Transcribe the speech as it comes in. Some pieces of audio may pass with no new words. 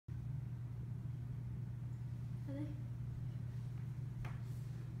Really?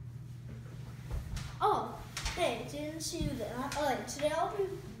 Oh, hey, didn't see you there. Alright, today I'll be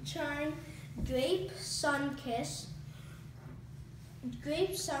trying Grape Sunkist.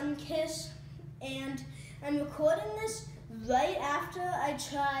 And I'm recording this right after I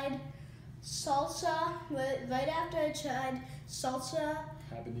tried salsa, right after I tried salsa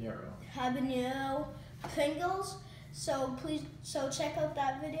habanero Pringles. So please, check out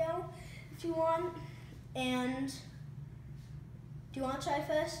that video if you want. And do you want to try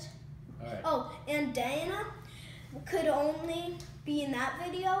first? All right. Oh, and Diana could only be in that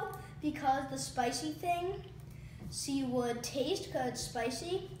video because the spicy thing she would taste because it's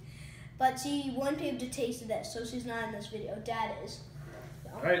spicy, but she wouldn't be able to taste this, so she's not in this video. Dad is. So,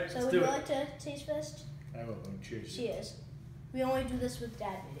 all right, so would you like to taste first? I will. Cheers. She is. We only do this with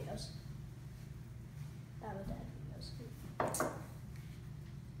Dad videos. Not with Dad videos.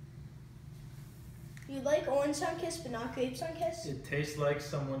 You like orange Sunkist, but not Grape Sunkist? It tastes like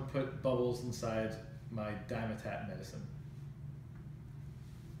someone put bubbles inside my Dimetap medicine.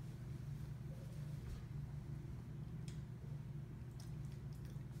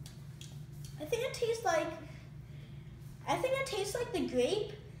 I think it tastes like the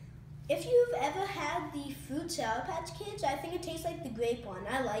grape. If you've ever had the fruit Sour Patch Kids, I think it tastes like the grape one.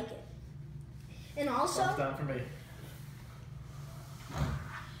 I like it. And also, thumbs down for me.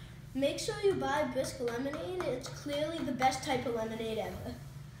 Make sure you buy Brisk lemonade. It's clearly the best type of lemonade ever.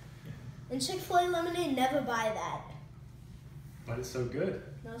 And Chick-fil-A lemonade, never buy that. But it's so good.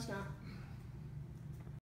 No, it's not.